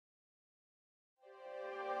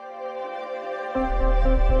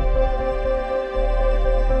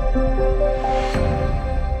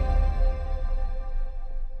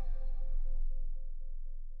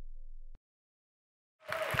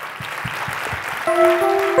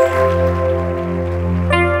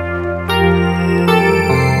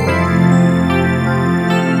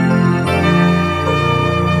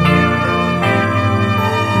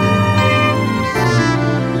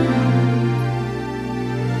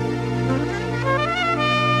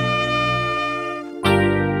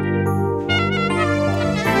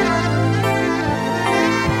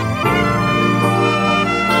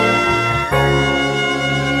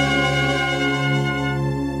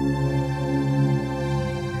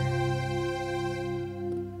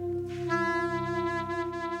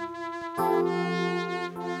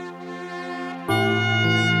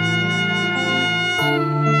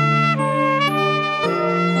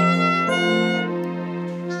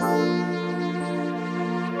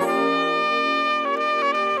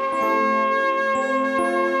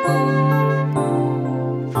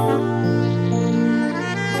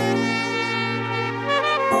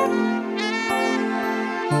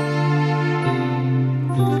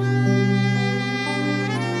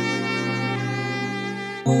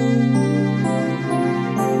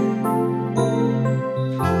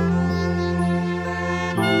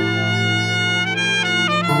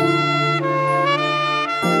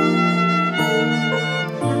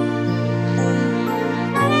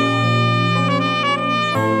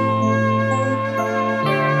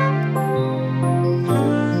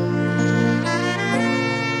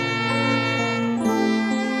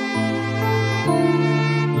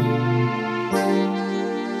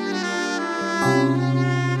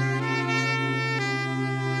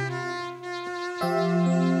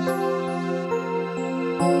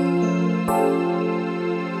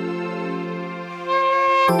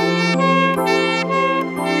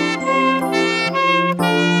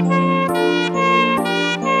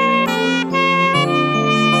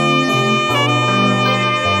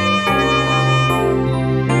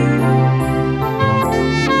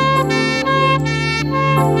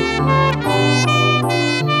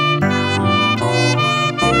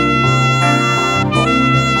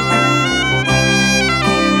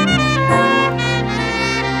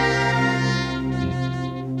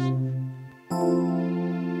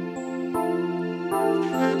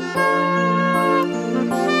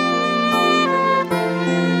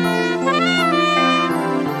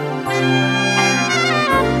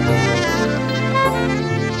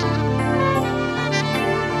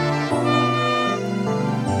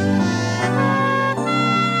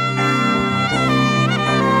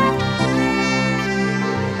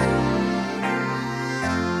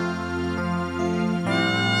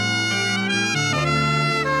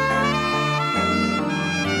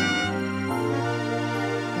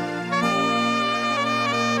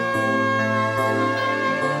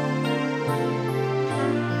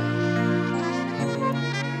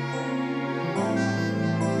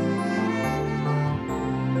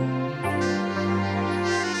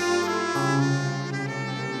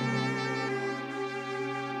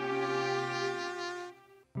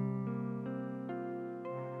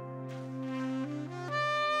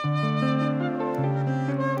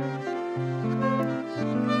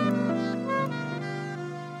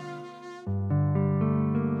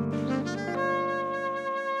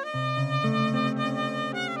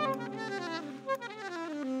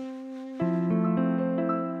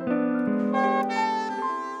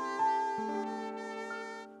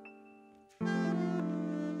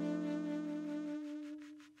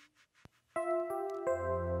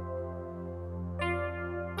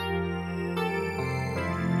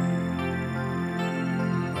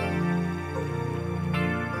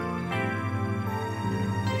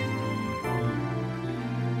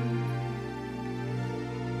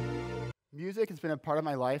Music has been a part of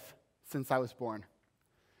my life since I was born.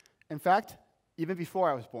 In fact, even before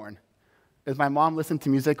I was born, as my mom listened to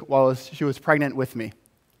music while she was pregnant with me.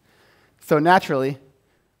 So naturally,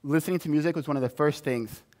 listening to music was one of the first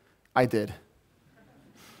things I did.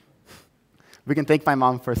 We can thank my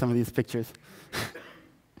mom for some of these pictures.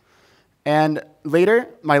 And later,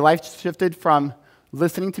 my life shifted from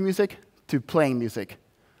listening to music to playing music,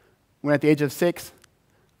 when at the age of 6,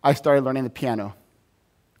 I started learning the piano.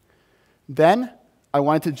 Then, I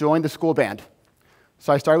wanted to join the school band,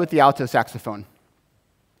 so I started with the alto saxophone.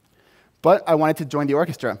 But I wanted to join the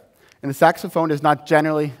orchestra, and the saxophone is not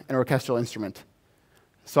generally an orchestral instrument.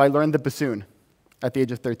 So I learned the bassoon at the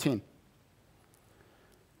age of 13.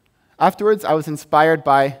 Afterwards, I was inspired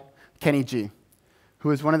by Kenny G,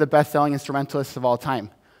 who is one of the best-selling instrumentalists of all time,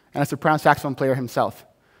 and a soprano saxophone player himself.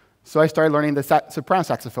 So I started learning the soprano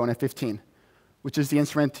saxophone at 15, which is the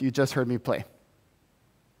instrument you just heard me play.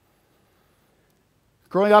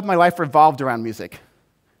 Growing up, my life revolved around music.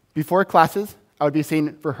 Before classes, I would be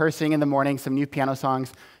seen rehearsing in the morning some new piano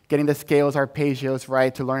songs, getting the scales, arpeggios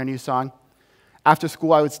right to learn a new song. After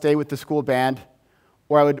school, I would stay with the school band,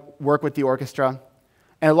 or I would work with the orchestra.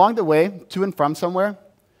 And along the way, to and from somewhere,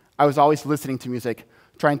 I was always listening to music,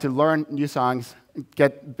 trying to learn new songs,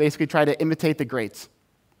 basically try to imitate the greats.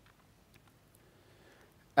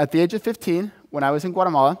 At the age of 15, when I was in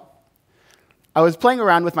Guatemala, I was playing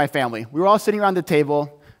around with my family. We were all sitting around the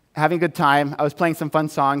table, having a good time. I was playing some fun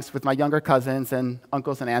songs with my younger cousins and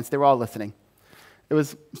uncles and aunts. They were all listening. It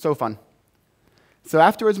was so fun. So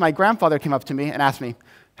afterwards, my grandfather came up to me and asked me,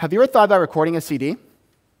 "Have you ever thought about recording a CD?"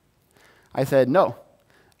 I said, "No.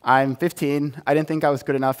 I'm 15. I didn't think I was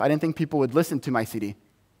good enough. I didn't think people would listen to my CD."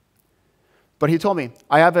 But he told me,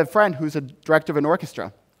 "I have a friend who's a director of an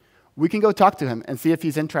orchestra. We can go talk to him and see if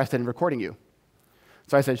he's interested in recording you."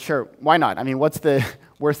 So I said, "Sure, why not? I mean, what's the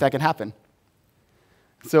worst that can happen?"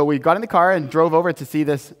 So we got in the car and drove over to see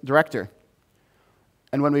this director.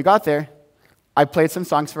 And when we got there, I played some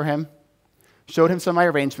songs for him, showed him some of my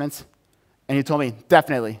arrangements, and he told me,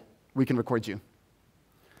 "Definitely, we can record you."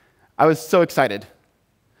 I was so excited.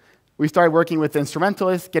 We started working with the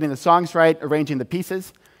instrumentalists, getting the songs right, arranging the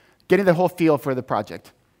pieces, getting the whole feel for the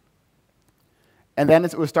project. And then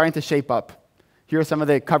it was starting to shape up. Here are some of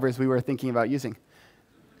the covers we were thinking about using.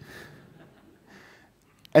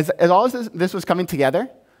 As all of this was coming together,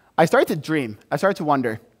 I started to dream. I started to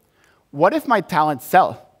wonder, what if my talents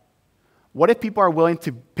sell? What if people are willing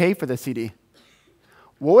to pay for the CD?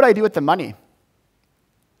 What would I do with the money?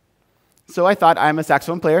 So I thought, I'm a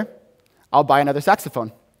saxophone player. I'll buy another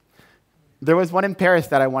saxophone. There was one in Paris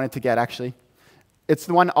that I wanted to get, actually. It's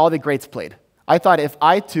the one all the greats played. I thought if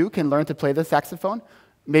I, too, can learn to play the saxophone,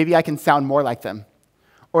 maybe I can sound more like them.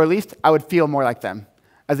 Or at least I would feel more like them,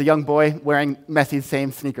 as a young boy wearing Messi's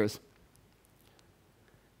same sneakers.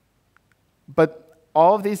 But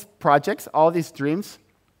all of these projects, all of these dreams,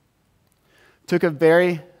 took a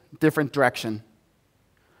very different direction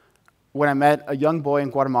when I met a young boy in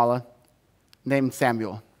Guatemala named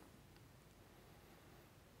Samuel.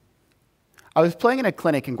 I was playing in a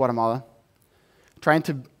clinic in Guatemala, trying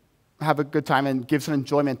to have a good time and give some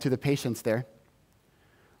enjoyment to the patients there,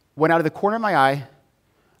 when out of the corner of my eye,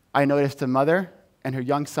 I noticed a mother and her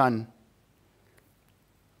young son.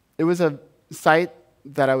 It was a sight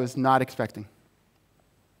that I was not expecting.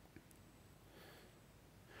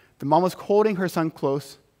 The mom was holding her son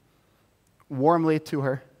close, warmly to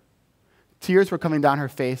her. Tears were coming down her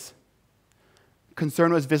face.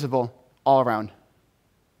 Concern was visible all around.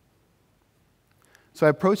 So I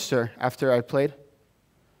approached her after I played,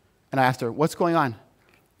 and I asked her, "What's going on?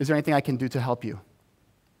 Is there anything I can do to help you?"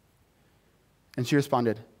 And she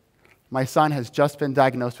responded, "My son has just been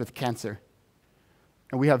diagnosed with cancer,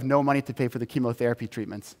 and we have no money to pay for the chemotherapy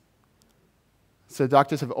treatments. So the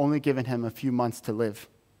doctors have only given him a few months to live."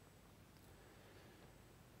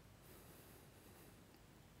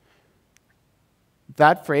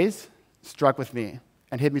 That phrase struck with me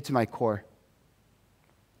and hit me to my core.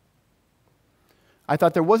 I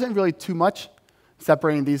thought there wasn't really too much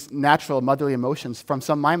separating these natural motherly emotions from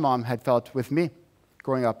some my mom had felt with me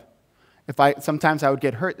growing up. Sometimes I would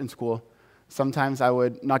get hurt in school. Sometimes I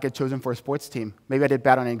would not get chosen for a sports team. Maybe I did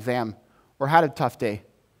bad on an exam or had a tough day.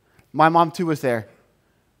 My mom, too, was there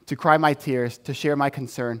to cry my tears, to share my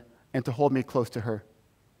concern, and to hold me close to her.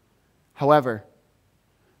 However,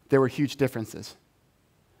 there were huge differences.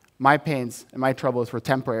 My pains and my troubles were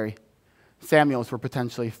temporary. Samuel's were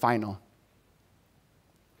potentially final.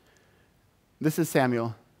 This is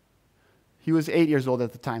Samuel. He was 8 years old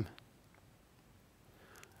at the time.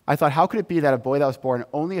 I thought, how could it be that a boy that was born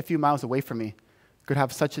only a few miles away from me could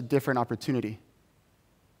have such a different opportunity?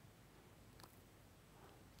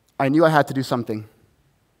 I knew I had to do something.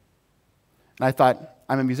 And I thought,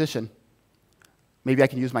 I'm a musician. Maybe I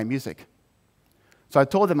can use my music. So I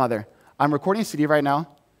told the mother, I'm recording a CD right now,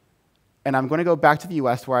 and I'm going to go back to the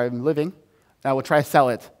US where I'm living, and I will try to sell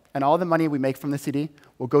it. And all the money we make from the CD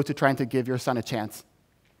will go to trying to give your son a chance.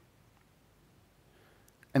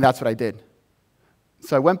 And that's what I did.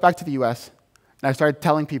 So I went back to the US, and I started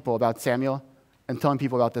telling people about Samuel and telling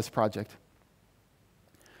people about this project.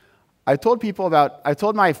 I told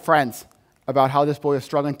my friends about how this boy was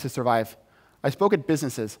struggling to survive. I spoke at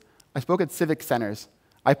businesses. I spoke at civic centers.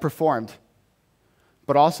 I performed.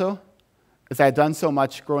 But also, as I had done so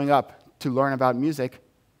much growing up to learn about music,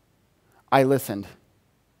 I listened.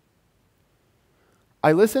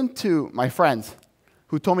 I listened to my friends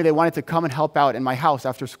who told me they wanted to come and help out in my house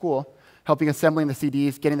after school, helping assembling the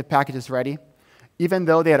CDs, getting the packages ready. Even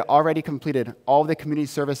though they had already completed all of the community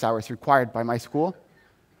service hours required by my school,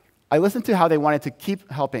 I listened to how they wanted to keep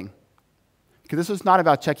helping. Because this was not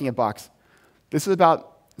about checking a box. This was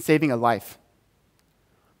about saving a life.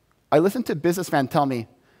 I listened to businessmen tell me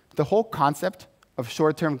the whole concept of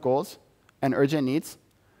short-term goals and urgent needs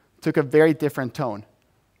took a very different tone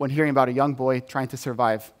when hearing about a young boy trying to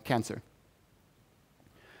survive cancer.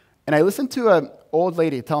 And I listened to an old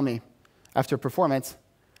lady tell me after a performance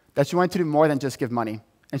that she wanted to do more than just give money.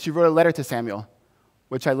 And she wrote a letter to Samuel,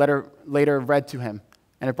 which I later read to him,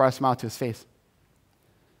 and it brought a smile to his face.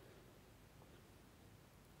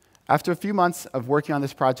 After a few months of working on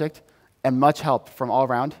this project and much help from all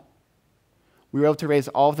around, we were able to raise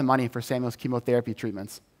all of the money for Samuel's chemotherapy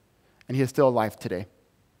treatments, and he is still alive today.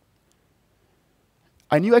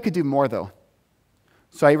 I knew I could do more, though,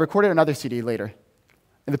 so I recorded another CD later.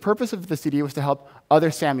 And the purpose of the CD was to help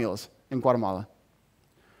other Samuels in Guatemala.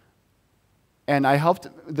 And I helped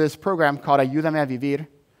this program called Ayúdame a Vivir,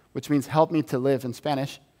 which means help me to live in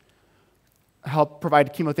Spanish, help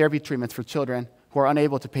provide chemotherapy treatments for children who are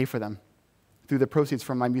unable to pay for them through the proceeds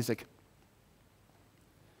from my music.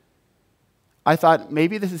 I thought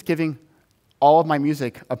maybe this is giving all of my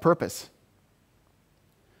music a purpose.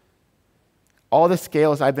 All the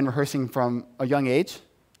scales I've been rehearsing from a young age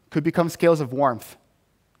could become scales of warmth.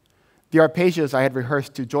 The arpeggios I had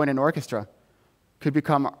rehearsed to join an orchestra could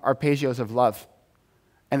become arpeggios of love.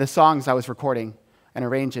 And the songs I was recording and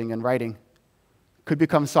arranging and writing could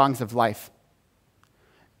become songs of life.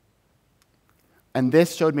 And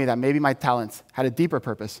this showed me that maybe my talents had a deeper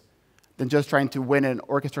purpose than just trying to win an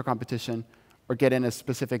orchestra competition or get in a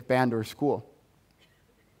specific band or school.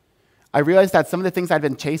 I realized that some of the things I'd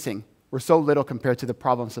been chasing were so little compared to the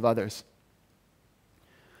problems of others.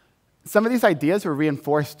 Some of these ideas were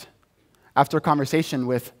reinforced after a conversation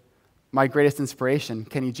with my greatest inspiration,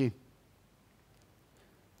 Kenny G.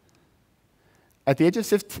 At the age of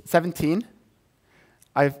 17,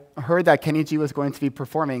 I heard that Kenny G was going to be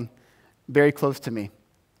performing very close to me.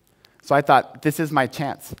 So I thought, this is my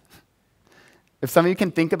chance. If some of you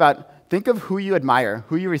can think of who you admire,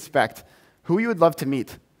 who you respect, who you would love to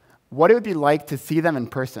meet, what it would be like to see them in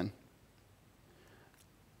person.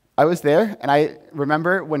 I was there, and I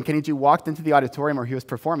remember when Kenny G walked into the auditorium where he was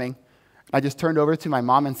performing, I just turned over to my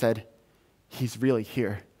mom and said, he's really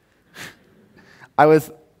here. I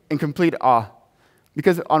was in complete awe.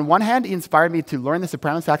 Because on one hand, he inspired me to learn the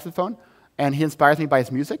soprano saxophone, and he inspires me by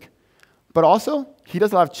his music. But also, he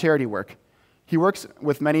does a lot of charity work. He works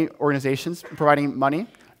with many organizations providing money,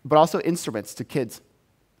 but also instruments to kids.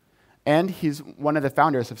 And he's one of the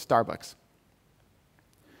founders of Starbucks.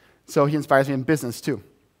 So he inspires me in business, too.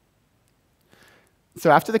 So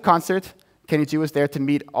after the concert, Kenny G was there to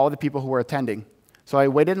meet all the people who were attending. So I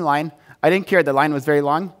waited in line. I didn't care. The line was very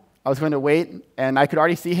long. I was going to wait, and I could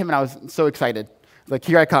already see him, and I was so excited. Like,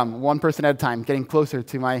 here I come, one person at a time, getting closer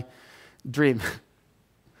to my dream.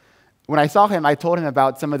 When I saw him, I told him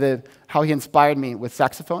about how he inspired me with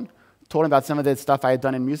saxophone, told him about some of the stuff I had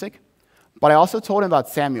done in music, but I also told him about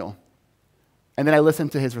Samuel, and then I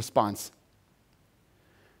listened to his response.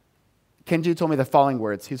 Kenji told me the following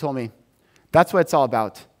words. He told me, that's what it's all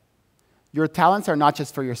about. Your talents are not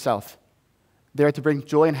just for yourself. They are to bring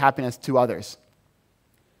joy and happiness to others.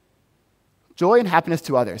 Joy and happiness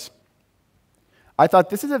to others. I thought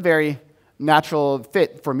this is a very natural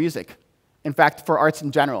fit for music. In fact, for arts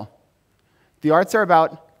in general. The arts are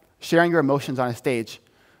about sharing your emotions on a stage,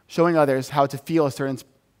 showing others how to feel a certain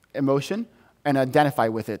emotion and identify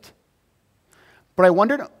with it. But I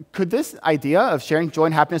wondered, could this idea of sharing joy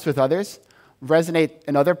and happiness with others resonate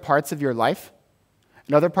in other parts of your life,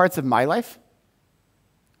 in other parts of my life?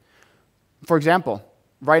 For example,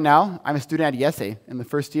 right now, I'm a student at IESE in the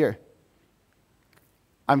first year.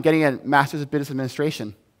 I'm getting a master's of business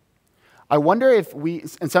administration. I wonder if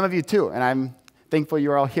and some of you too, and I'm thankful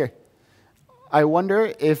you're all here. I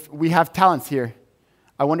wonder if we have talents here.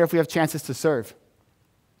 I wonder if we have chances to serve.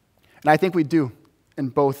 And I think we do in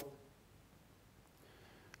both.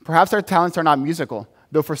 Perhaps our talents are not musical,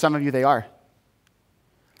 though for some of you they are.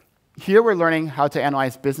 Here we're learning how to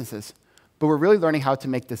analyze businesses, but we're really learning how to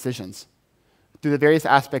make decisions through the various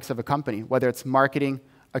aspects of a company, whether it's marketing,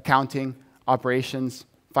 accounting, operations,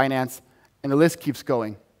 finance, and the list keeps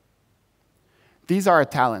going. These are our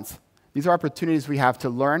talents. These are opportunities we have to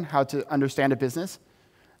learn how to understand a business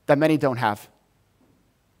that many don't have.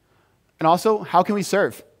 And also, how can we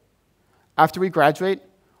serve? After we graduate,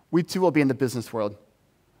 we too will be in the business world.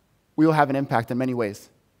 We will have an impact in many ways.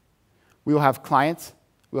 We will have clients.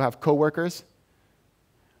 We will have coworkers.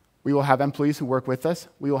 We will have employees who work with us.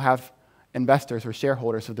 We will have investors or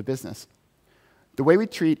shareholders of the business. The way we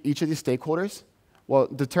treat each of these stakeholders will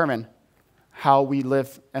determine how we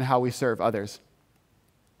live and how we serve others.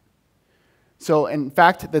 So in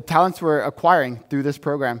fact, the talents we're acquiring through this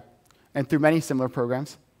program and through many similar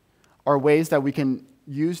programs are ways that we can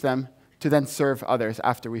use them to then serve others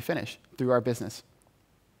after we finish through our business.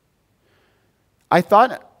 I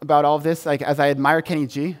thought about all of this, like as I admire Kenny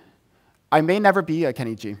G, I may never be a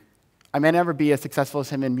Kenny G. I may never be as successful as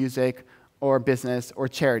him in music or business or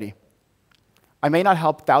charity. I may not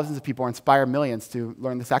help thousands of people or inspire millions to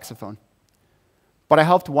learn the saxophone. But I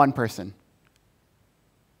helped one person.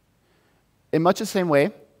 In much the same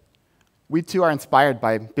way, we too are inspired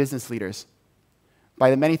by business leaders, by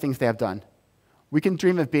the many things they have done. We can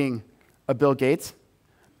dream of being a Bill Gates,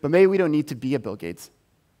 but maybe we don't need to be a Bill Gates.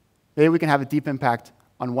 Maybe we can have a deep impact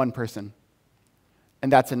on one person,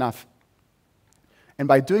 and that's enough. And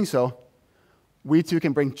by doing so, we too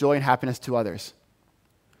can bring joy and happiness to others.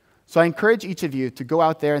 So I encourage each of you to go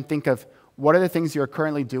out there and think of what are the things you're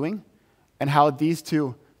currently doing and how these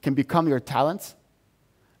two can become your talents,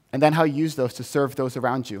 and then how you use those to serve those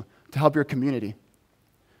around you, to help your community.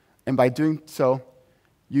 And by doing so,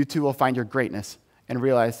 you too will find your greatness and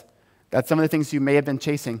realize that some of the things you may have been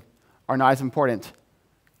chasing are not as important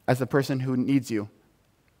as the person who needs you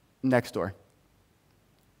next door.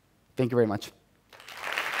 Thank you very much.